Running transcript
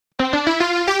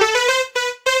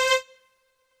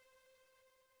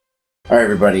Alright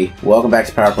everybody, welcome back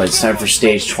to PowerPlay. It's time for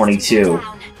stage 22.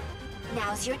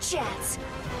 Now's your chance.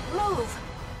 Move.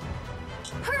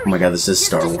 Oh my god, this is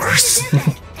Star Wars.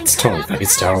 It's totally fucking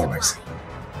Star Wars.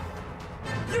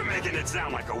 You're making it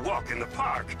sound like a walk in the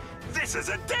park. This is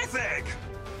a death egg.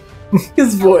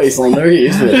 His voice, I'll never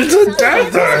use it. It's a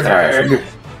death egg!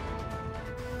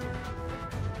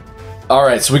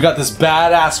 Alright, so we got this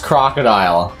badass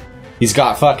crocodile. He's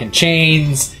got fucking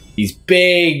chains. He's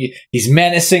big. He's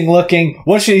menacing looking.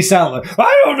 What should he sound like?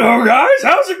 I don't know, guys.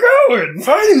 How's it going?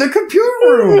 Fine in the computer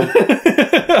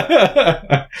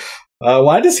room.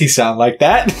 Why does he sound like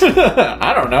that?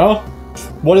 I don't know.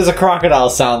 What does a crocodile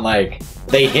sound like?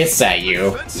 They hiss at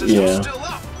you. Yeah. Still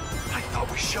up. I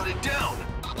thought we shut it down.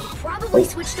 Probably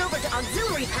switched over to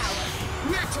auxiliary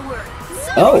power. Not to worry.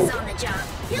 Oh. Someone's on the job.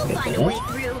 He'll find a way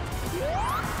through.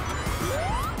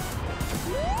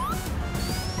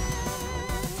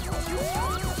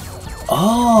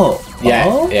 Oh. Yeah,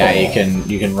 oh. yeah.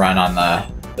 You can run on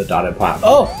the dotted platform.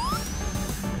 Oh.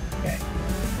 Okay.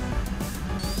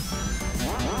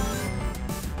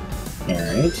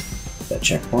 Alright. That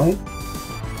checkpoint.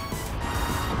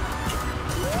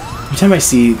 Every time I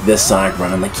see this Sonic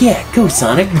run, I'm like, yeah, go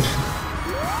Sonic.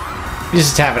 He's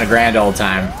just having a grand old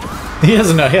time. He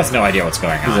doesn't know. He has no idea what's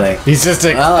going on. like, He's just.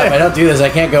 Well, if I don't do this, I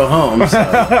can't go home. So.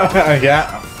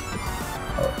 Yeah.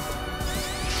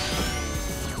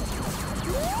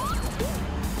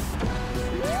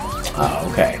 Oh,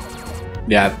 okay.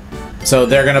 Yeah. So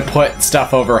they're gonna put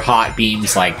stuff over hot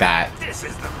beams like that. This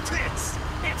is the TITS.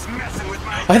 It's messing with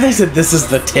my. I think they said this is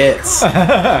the tits. You'll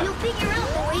figure out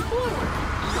the way forward.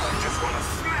 I just want to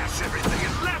smash everything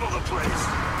and level the place.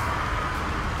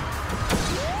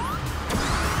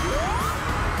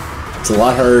 It's a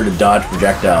lot harder to dodge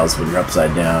projectiles when you're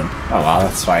upside down. Oh well,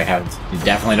 that's why you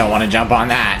definitely don't want to jump on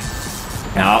that.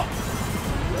 No.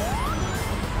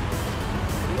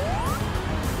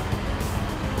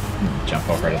 Jump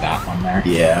over to that one there.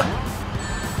 Yeah.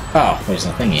 Oh, there's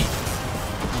a thingy.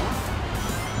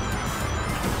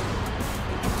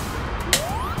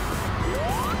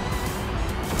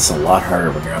 It's a lot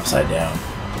harder when you're upside down.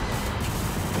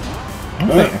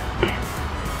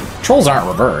 Trolls aren't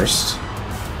reversed.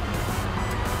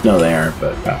 No, they aren't,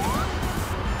 but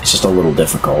it's just a little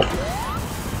difficult.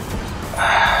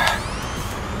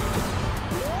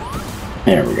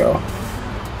 There we go.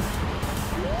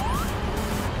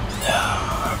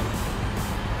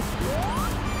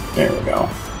 There we go.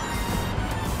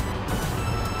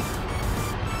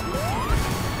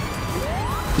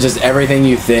 Just everything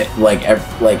you think, like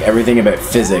everything about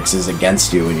physics is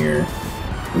against you when you're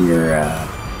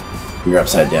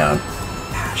upside down.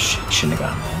 Ah, shit! Shouldn't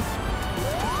have gone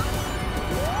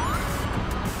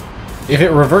in. If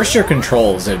it reversed your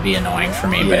controls, it would be annoying for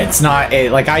me, but Yeah. it's not.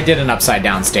 Like, I did an upside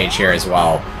down stage here as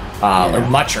well, Yeah.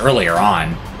 much earlier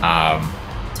on.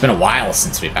 It's been a while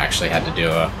since we've actually had to do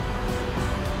a...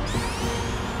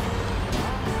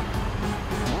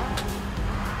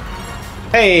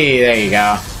 Hey, there you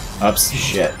go. Oops.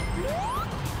 Shit.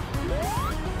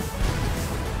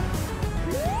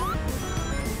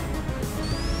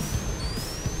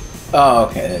 Oh,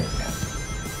 okay. There we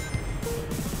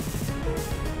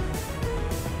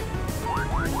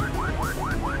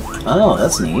go. Oh,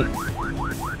 that's neat.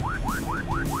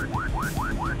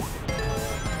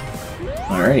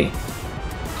 Alrighty.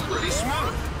 Pretty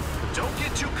smooth. Don't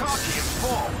get too cocky and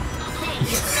fall.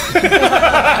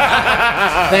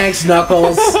 Thanks,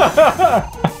 Knuckles.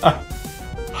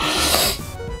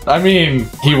 I mean,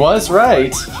 he was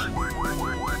right.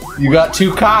 You got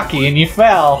too cocky and you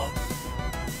fell.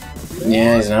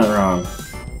 Yeah, he's not wrong.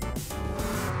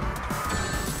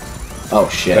 Oh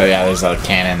shit. Oh yeah, there's a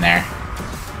cannon there.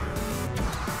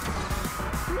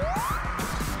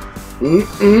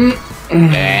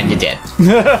 And you did.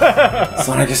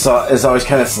 Sonic is always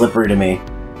kind of slippery to me.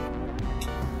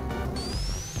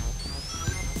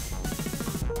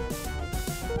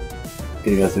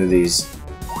 Gonna go through these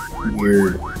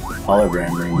weird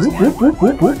hologram rings now.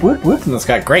 And it's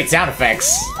got great sound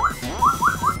effects.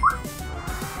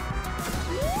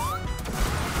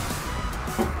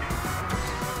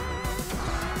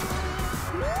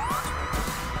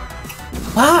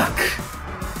 Fuck!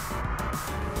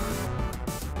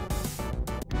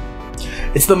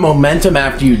 It's the momentum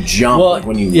after you jump, like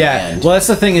when you land. Well, that's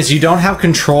the thing, is you don't have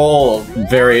control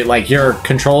like, your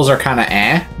controls are kind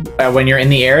of when you're in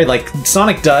the air. Like,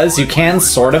 Sonic does, you can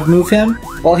sort of move him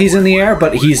while he's in the air,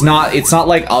 but it's not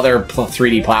like other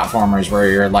 3D platformers where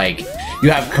you're like,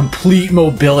 you have complete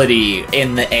mobility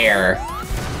in the air.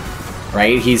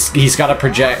 Right? He's got a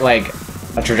trajectory.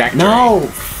 No!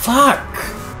 Fuck!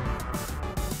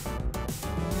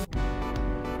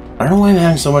 I don't know why I'm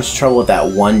having so much trouble with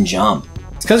that one jump.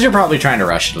 It's because you're probably trying to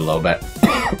rush it a little bit.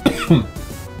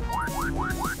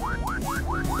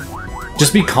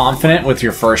 Just be confident with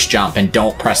your first jump and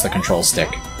don't press the control stick.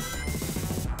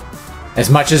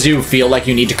 As much as you feel like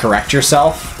you need to correct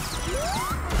yourself.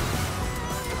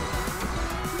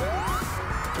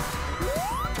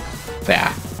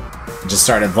 Yeah. Just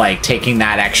started, like, taking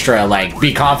that extra, like,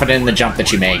 be confident in the jump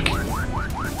that you make.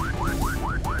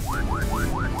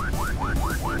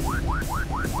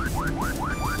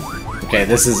 Okay,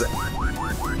 this is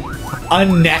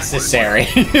unnecessary.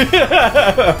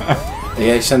 You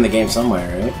gotta send the game somewhere,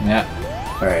 right? Yeah.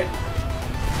 Alright.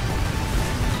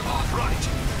 All right.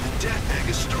 The death egg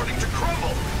is starting to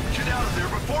crumble. Get out of there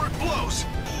before it blows.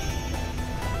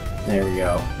 There we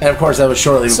go. And of course, that was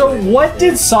shortly. So what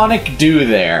did Sonic do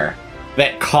there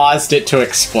that caused it to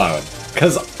explode?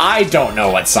 Because I don't know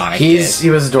what Sonic did. He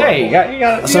was adorable. Hey, you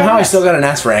got Somehow I still got an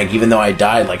S rank, even though I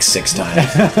died like 6 times.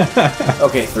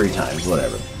 Okay, 3 times,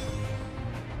 whatever.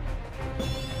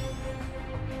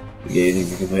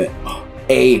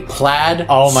 A plaid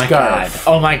Oh my scarf.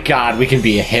 god. Oh my god, we can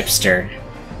be a hipster.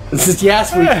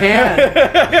 Yes, we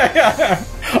can.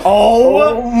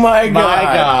 Oh my my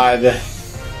god.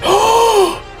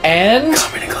 And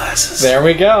Common glasses. there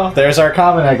we go. There's our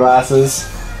Common glasses.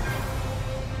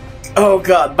 Oh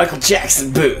god, Michael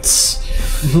Jackson boots.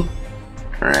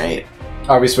 Alright.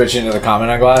 Are we switching to the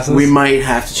Common glasses? We might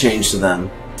have to change to them.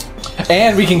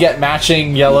 And we can get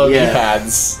matching yellow Yeah.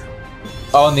 keypads.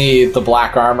 Oh, and the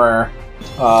black armor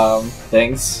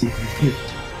things.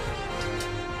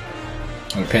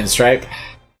 And pinstripe.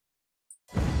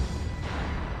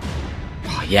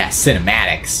 Oh yeah,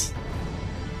 cinematics.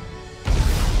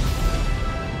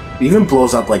 It even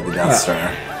blows up like the Death Star. They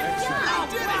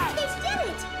did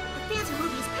it! The Phantom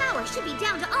Ruby's power should be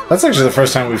down to almost... That's actually the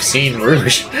first time we've seen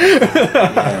Rouge.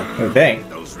 I think.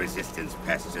 Those resistance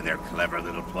pests and their clever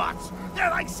little plots. They're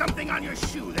like something on your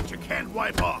shoe that you can't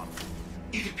wipe off.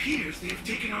 It appears they have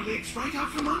taken our legs right out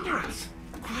from under us.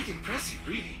 Quite impressive,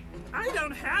 really. I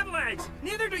don't have legs.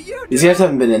 Neither do you. These guys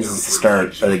haven't been in since the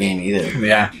start of the game either.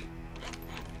 Yeah.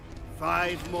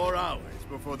 5 more hours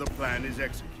before the plan is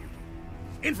executed.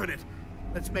 Infinite,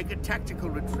 let's make a tactical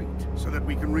retreat so that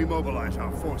we can remobilize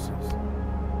our forces.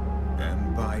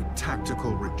 And by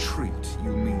tactical retreat,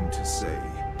 you mean to say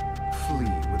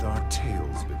flee with our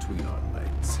tails between our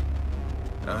legs.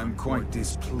 I'm quite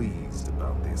displeased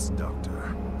about this,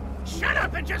 Doctor. Shut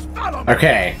up and just follow me.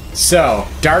 Okay, so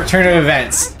dark turn of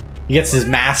events. He gets his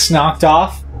mask knocked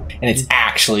off, and it's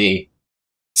actually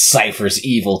Cypher's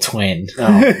evil twin.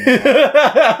 Oh.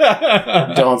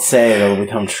 Don't say it; it'll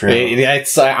become true.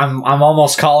 I'm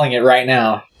almost calling it right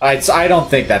now. I don't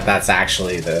think that's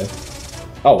actually the.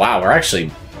 Oh wow, we're actually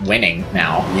winning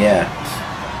now. Yeah,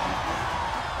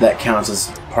 that counts as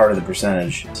part of the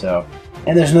percentage. So,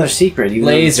 and there's another secret. even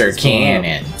though Laser it's going on.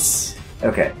 cannons.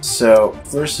 Okay, so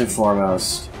first and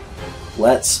foremost,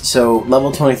 so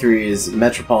level 23 is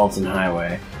Metropolitan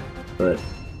Highway, but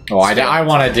Oh, I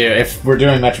want to do, if we're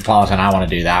doing Metropolitan, I want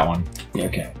to do that one.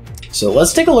 okay. So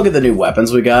let's take a look at the new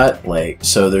weapons we got.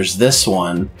 So there's this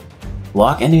one,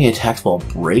 block enemy attacks while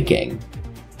braking.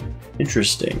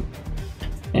 Interesting.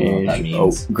 I don't know what that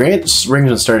means. Grant rings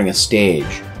when starting a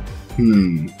stage.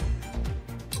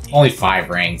 Only 5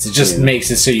 rings. It just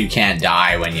makes it so you can't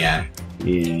die when you.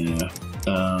 Yeah.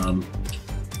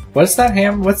 What's that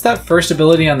hammer? What's that first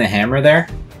ability on the hammer there?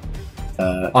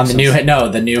 On the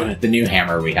the new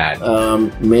hammer we had.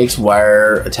 Makes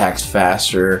wire attacks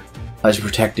faster. Has a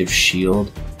protective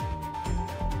shield.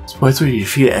 What's when you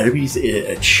defeat enemies in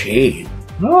a chain?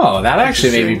 Oh, that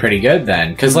actually may be pretty good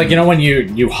then, because like when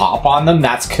you hop on them,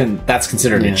 that's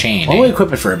considered a chain. Only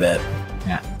equip it for a bit.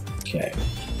 Yeah. Okay.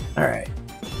 All right.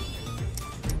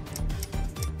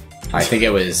 I think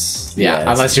it was Yeah,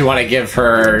 unless you want to give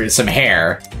her some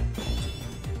hair.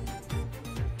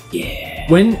 Yeah.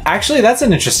 When actually, that's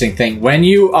an interesting thing. When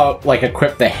you like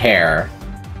equip the hair,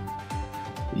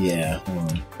 Yeah.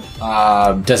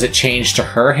 does it change to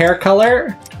her hair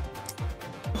color?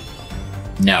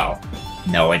 No,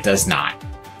 it does not.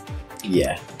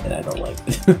 Yeah, and I don't like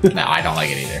it. No, I don't like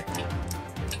it either.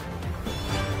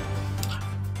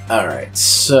 Alright,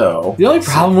 so... The only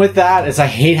problem with that is I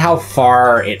hate how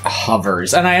far it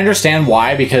hovers. And I understand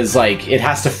why, because, like, it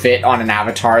has to fit on an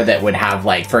avatar that would have,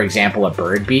 like, for example, a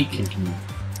bird beak.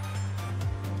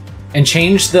 And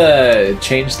change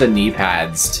the knee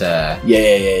pads to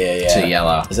Yeah. to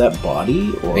yellow. Is that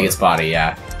body? Or... I think it's body,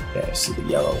 yeah. Okay, so the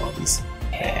yellow ones.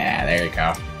 Yeah, there you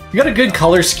go. You got a good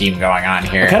color scheme going on I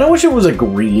here. kind of wish it was a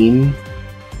green,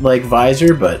 like,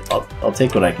 visor, but I'll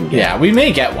take what I can get. Yeah, we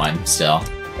may get one still.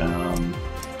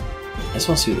 just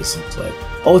want to see what this looks like.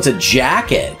 Oh, it's a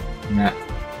jacket. Yeah.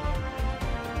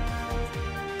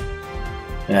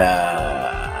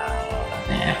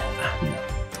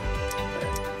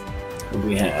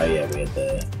 We had, oh yeah, we had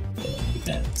the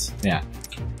pants. Yeah.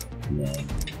 And then...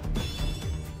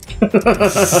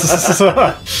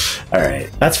 All right.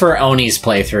 That's for Oni's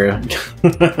playthrough.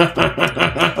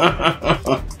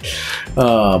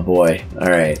 Oh boy. All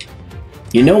right.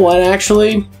 You know what?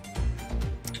 Actually,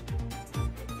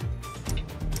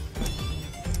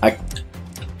 I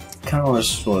kind of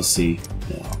just want to see,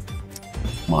 you know,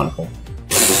 monocle.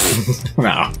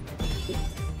 No.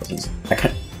 I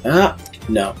kind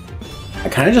no. I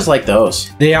kind of just like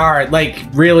those. They are like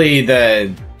really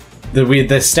the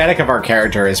aesthetic of our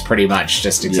character is pretty much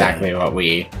just exactly what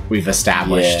we've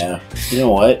established. Yeah. You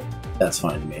know what? That's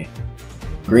fine to me.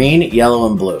 Green, yellow,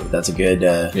 and blue. That's a good.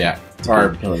 Yeah.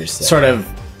 Our pillar set. Sort of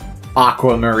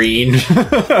aquamarine.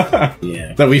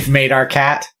 Yeah. That we've made our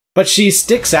cat. But she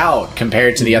sticks out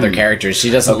compared to the other characters. She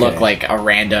doesn't look like a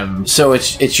random. So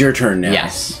it's your turn now.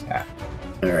 Yes. Yeah.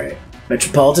 All right.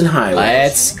 Metropolitan Highway.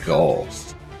 Let's go.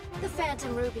 The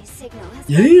Phantom Ruby signal has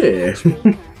Yeah.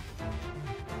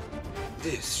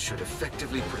 This should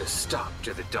effectively put a stop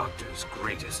to the Doctor's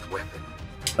greatest weapon.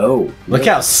 Oh. Look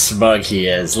how smug he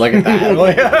is. Look at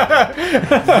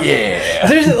that. Yeah.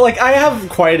 There's like I have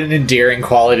quite an endearing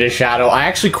quality to Shadow. I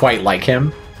actually quite like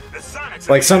him.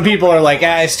 Like some people are like,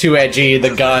 it's too edgy.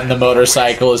 The gun, the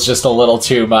motorcycle is just a little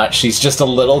too much. He's just a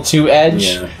little too edge.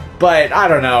 Yeah. But I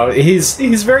don't know. He's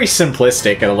very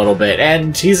simplistic a little bit,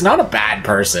 and he's not a bad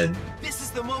person. This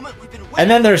is the moment we've been waiting. And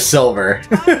then there's Silver.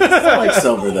 I like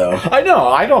Silver though. I know.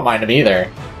 I don't mind him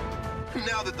either.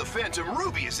 Now that the Phantom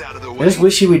Ruby is out of the I way. just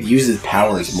wish he would use his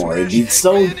powers more. It'd be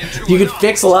so you could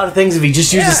fix a lot of things if he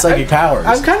just uses psychic powers.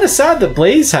 I'm kind of sad that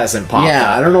Blaze hasn't popped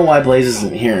Yeah, up. I don't know why Blaze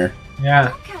isn't here.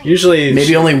 Yeah. Usually,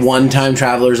 Maybe only one time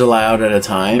travelers allowed at a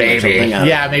time. Or maybe. something. I don't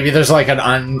Yeah, maybe there's like an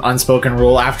unspoken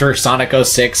rule after Sonic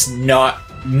 06.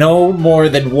 No more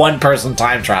than one person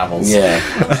time travels. Yeah.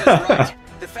 Right.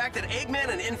 The fact that Eggman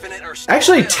and Infinite are still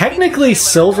Actually, ahead of technically, Eggman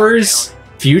Silver's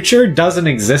future doesn't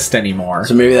exist anymore.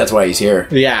 So maybe that's why he's here.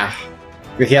 Yeah,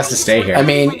 he has to stay here. I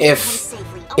mean, if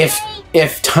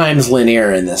time's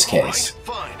linear in this case.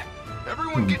 Fine.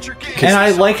 Everyone get your games. and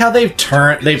I like how they've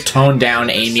toned down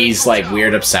Amy's like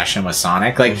weird obsession with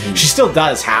Sonic. Like she still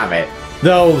does have it,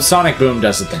 though. Sonic Boom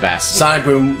does it the best. Sonic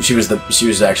Boom, she was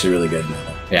actually really good in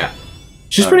it. Yeah,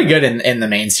 she's pretty good in the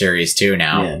main series too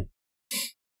now. Yeah.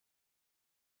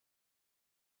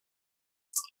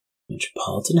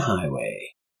 Metropolitan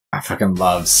Highway. I fucking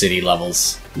love city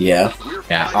levels. Yeah.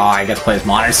 Yeah. Oh, I get to play as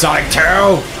Modern Sonic 2!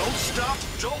 Don't stop,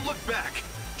 don't look back.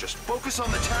 Just focus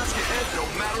on the task ahead no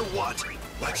matter what.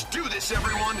 Let's do this,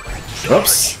 everyone.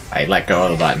 Oops. I let go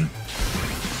of the button.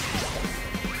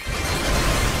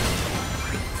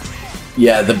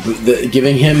 Yeah, the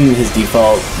giving him his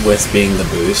default wisp being the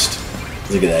boost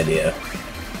is a good idea.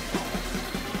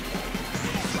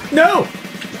 No!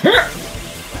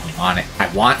 I'm on it. I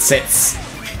want sits.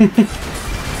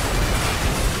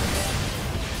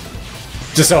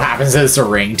 Just so happens that it's a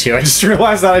ring too. I just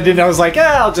realized that I didn't. I was like,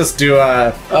 I'll just do a.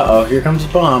 Uh-oh, here comes a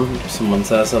bomb. Someone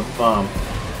set us up a bomb.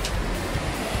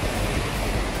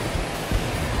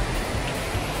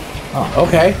 Oh,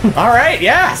 okay. Alright,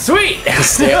 yeah, sweet!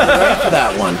 Stay on the right for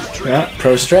that one. Yeah.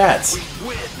 Pro strats.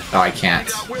 Oh, I can't.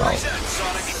 Where he's at,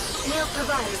 Sonic. We'll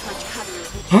provide as much cover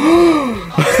as we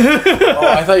can. Oh,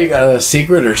 I thought you got a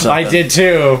secret or something. I did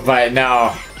too, but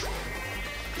no.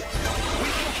 We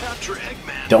can capture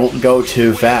Eggman. Don't go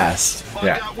too fast. Find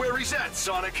Yeah. out where he's at,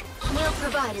 Sonic. We'll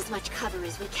provide as much cover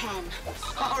as we can.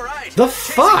 All right. The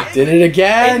fuck? Did it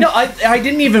again? No, I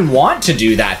didn't even want to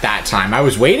do that time. I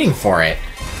was waiting for it.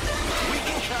 We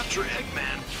can capture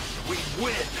Eggman. We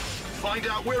win. Find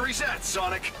out where he's at,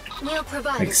 Sonic. We'll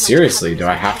provide Like, as much seriously, cover do as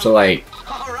I we have can. to, like...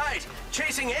 All right.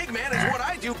 Chasing Eggman is what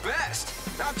I do best.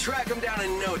 I'll track him down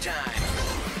in no time.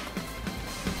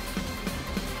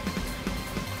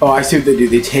 Oh, I see what they do.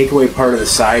 They take away part of the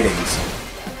sidings.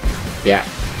 Yeah.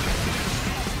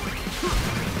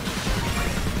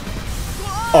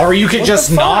 Or you could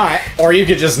just not. Or you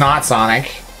could just not, Sonic.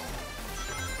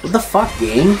 What the fuck,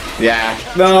 game? Yeah.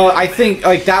 No, I think,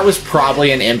 like, that was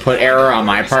probably an input error on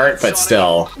my part, but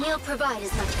still. We'll provide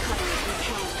as much cover as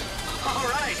we can. All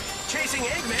right. Chasing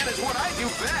Eggman is what I do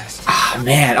best. Ah,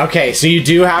 man. Okay, so you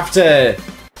do have to...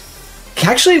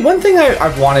 Actually, one thing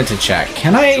I've wanted to check.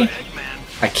 Can I...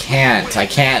 I can't,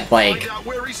 like, Find out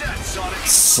where he's at, Sonic.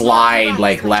 slide,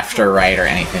 like, left or right or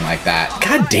anything like that.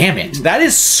 God damn it. That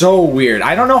is so weird.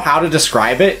 I don't know how to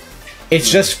describe it, It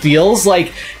just feels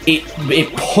like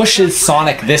it pushes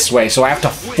Sonic this way, so I have to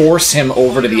force him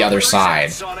over to the other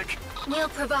side. We'll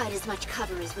provide as much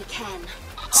cover as we can.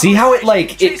 See how it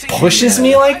pushes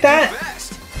me like that?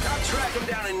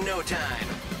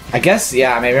 I guess,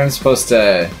 yeah, maybe I'm supposed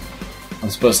to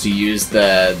use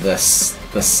the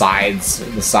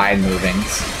side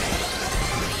movings.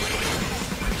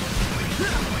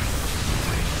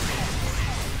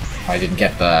 I didn't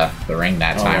get the ring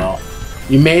that time. Well.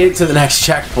 You made it to the next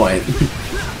checkpoint.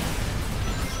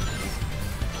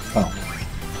 Oh.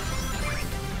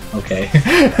 Okay.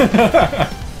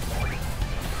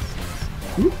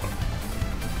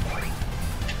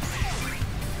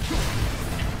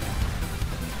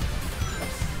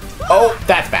 Oh,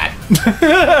 that's bad.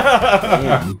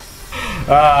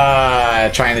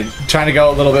 Trying to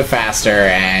go a little bit faster,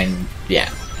 and yeah.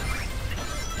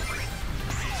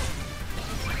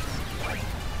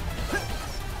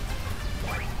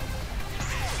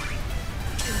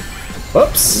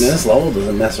 Whoops. This level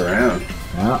doesn't mess around.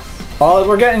 Yeah. Well,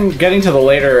 we're getting to the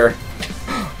later.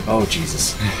 Oh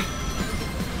Jesus.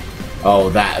 Oh,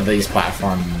 these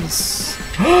platforms.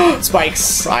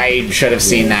 Spikes. I should have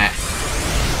seen that.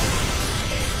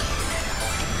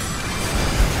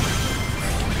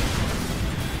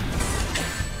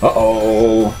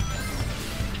 Uh-oh.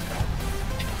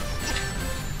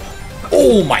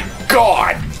 Oh my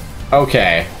god!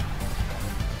 Okay.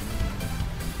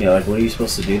 Yeah, like, what are you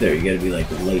supposed to do there? You gotta be, like,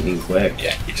 lightning quick.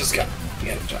 Yeah, you gotta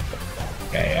jump it.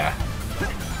 Okay, yeah.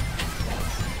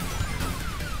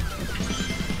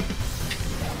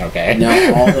 Okay.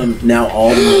 Now all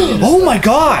the oh my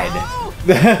god!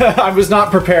 I was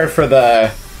not prepared for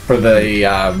the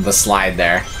slide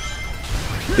there.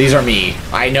 These are me.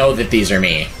 I know that these are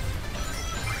me.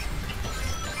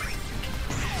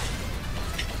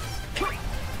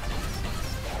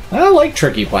 I like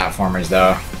tricky platformers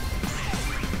though.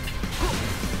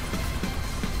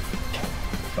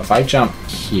 If I jump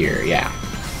here, yeah.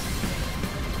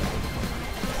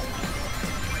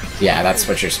 Yeah, that's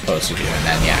what you're supposed to do, and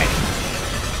then yeah, I can...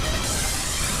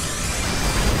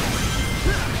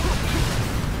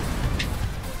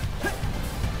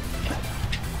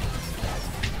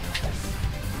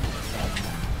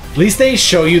 At least they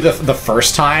show you the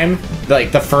first time.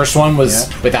 Like, the first one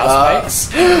was without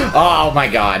spikes. Oh my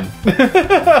god. I didn't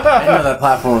know that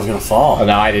platform was gonna fall. Oh,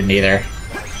 no, I didn't either.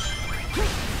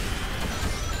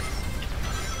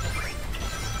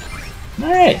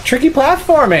 Alright, tricky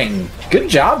platforming. Good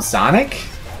job, Sonic.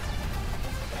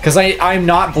 Because I'm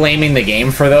not blaming the game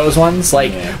for those ones.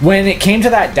 Like, when it came to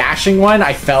that dashing one,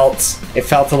 it felt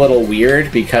a little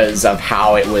weird because of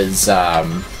how it was,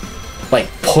 like,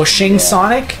 pushing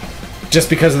Sonic, just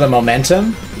because of the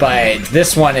momentum. But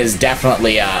this one is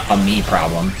definitely a me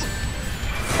problem.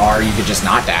 Or you could just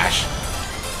not dash.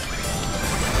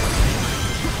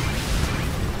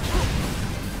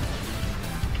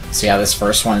 See how this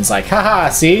first one's like, haha,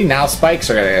 see? Now spikes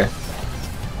are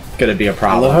gonna be a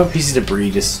problem. I love how a piece of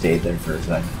debris just stayed there for a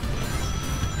second.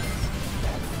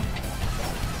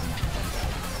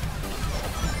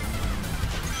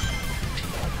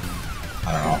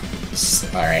 I don't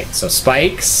know. Alright, so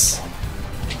spikes.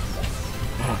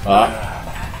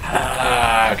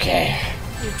 Okay.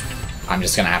 I'm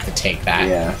just gonna have to take that.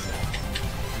 Yeah.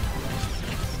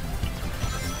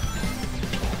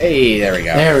 Hey, there we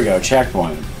go. There we go,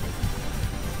 checkpoint.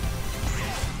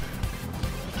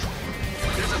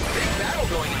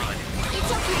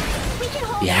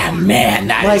 Yeah, man,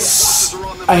 that's...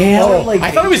 I hate how it, like, I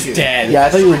thought it was baits you. dead. Yeah, I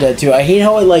thought you were dead too. I hate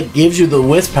how it, like, gives you the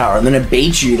wisp power and then it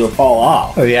baits you to fall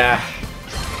off. Oh, yeah.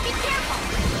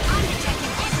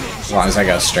 As long as I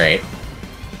go straight.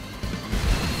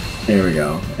 There we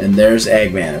go. And there's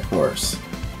Eggman, of course.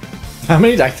 How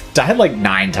many? I died like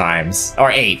 9 times.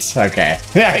 Or 8. Okay.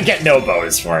 Yeah, I get no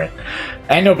bonus for it.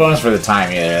 And no bonus for the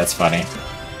time either. That's funny.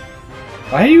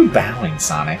 Why are you bowing,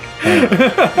 Sonic?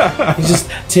 He's just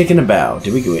taking a bow.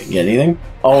 Did we get anything?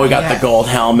 Oh, we got the gold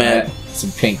helmet.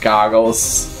 Some pink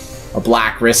goggles. A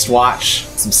black wristwatch.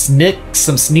 Some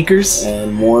sneakers.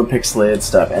 And more pixelated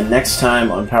stuff. And next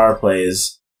time on Power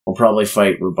Plays, we'll probably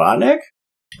fight Robotnik?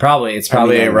 Probably. It's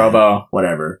probably a Robo.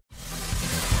 Whatever.